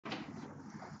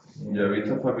Yo he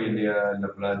visto familias en la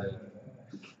playa.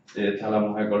 Está la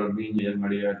mujer con los niños y el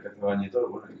marido el que se baña y todo.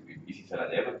 Bueno, y si se la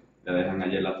llevan, la dejan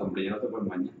allí en la sombrilla, no se pueden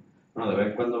bañar. Bueno, de vez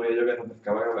en cuando veía yo que se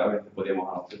acercaba a ver si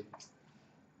podíamos hacer.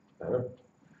 Claro.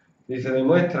 Y se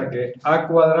demuestra que a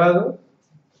cuadrado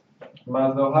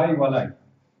más 2a igual a.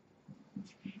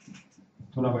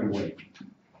 Es una vergüenza.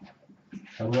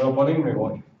 Cuando me lo ponen me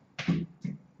voy.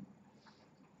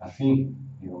 Así,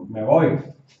 digo, me voy.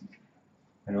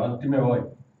 Pero antes me voy.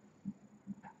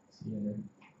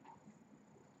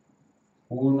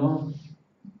 1,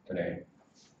 3.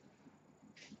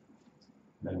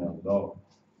 Menos 2.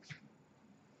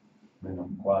 Menos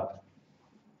 4.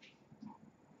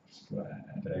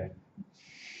 3.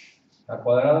 A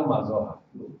cuadrado más 2a.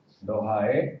 2a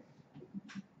es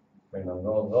menos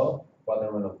 2, 2,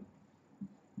 4 menos 2.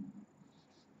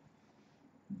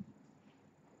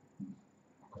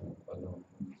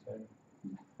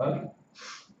 ¿Vale?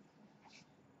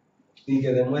 Y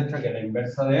que demuestra que la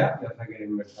inversa de A, ya sé que la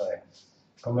inversa de A.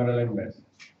 ¿Cómo era la inversa?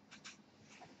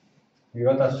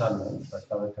 Iba tachando, ¿no?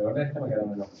 Tachaba este con este, me queda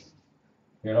menos 1.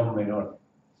 Y era un menor.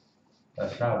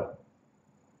 Tachaba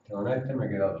este con este, me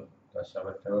queda 2.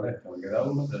 Tachaba este con este, me queda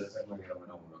 1, después me queda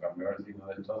menos 1. Cambiaba el signo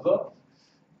de estos dos,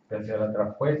 que hacía la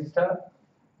traspuesta,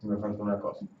 y me falta una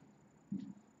cosa.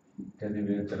 Que es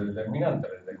dividir entre el determinante.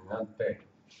 El determinante es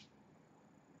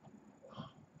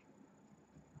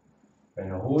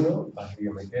menos 1, así que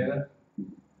me queda.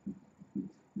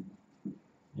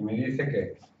 Y me dice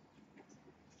que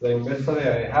la inversa de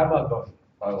A es A más 2i.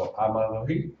 Hago A más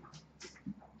 2i,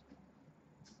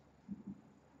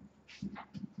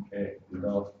 que es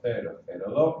 2, 0, 0,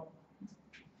 2.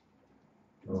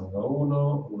 2, 2,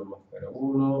 1, 1 más 0,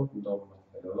 1, 2 más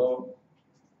 0, 2.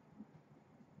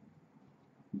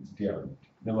 Efectivamente,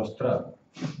 demostrado.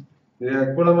 Y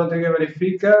después la matriz que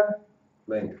verifica,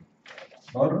 venga,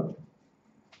 borro.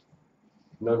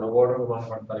 No borro, vamos a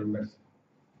faltar la inversa.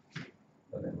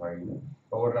 Lo tengo ahí, ¿no?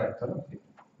 Puedo borrar esto, ¿no? Sí.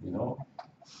 Y no.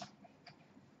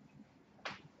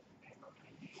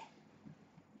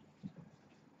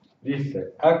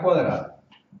 Dice A cuadrado.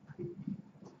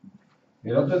 Y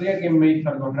el otro día, ¿quién me hizo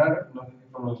algo raro? No sé si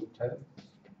fue uno de ustedes.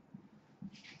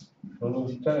 ¿Fue uno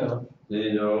de ustedes, no?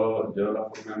 Sí, yo la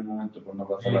formé en un momento por no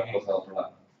pasar las cosas a otro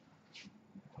lado.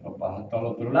 Lo pasas al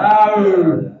otro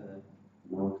lado.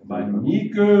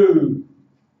 ¡Bañico!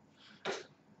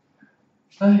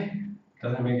 Ay,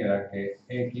 entonces me queda que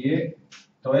X es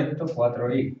todo esto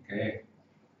 4i, que es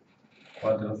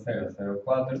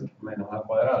 4004 menos A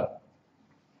cuadrado.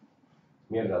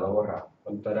 Mierda, lo he borrado.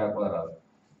 ¿Cuánto era A cuadrado?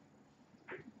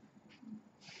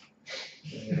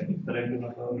 3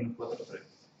 menos 2 menos 4,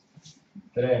 3.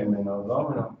 3 menos 2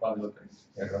 menos 4, 3.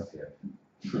 Error cierto.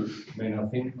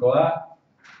 Menos 5a.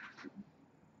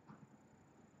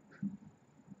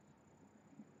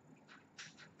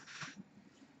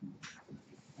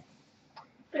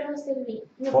 Pero Silvi,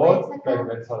 no Por puedes la sacar,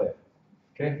 inversa de A.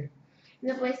 ¿Qué?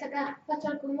 no puedes sacar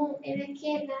factor común en la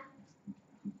izquierda.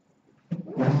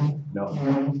 No.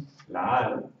 La A,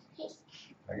 ¿no?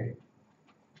 Aquí.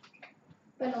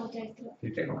 Pero otra vez.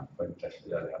 Sí tengo más cuentas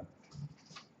ya de antes.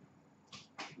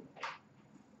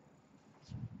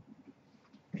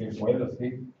 Que puedo,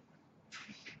 sí.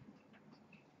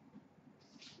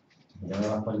 Ya me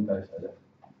das cuenta de esa ya.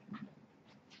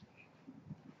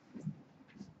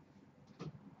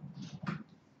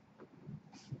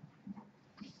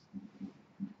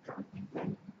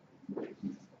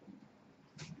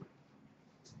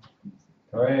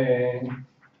 Pues...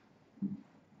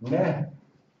 Nada.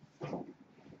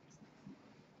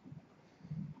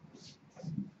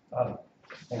 Vale.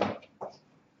 Venga.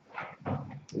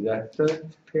 Y ya esto es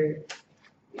que...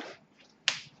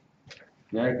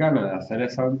 Ya hay ganas de hacer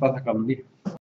esa ventaja con 10.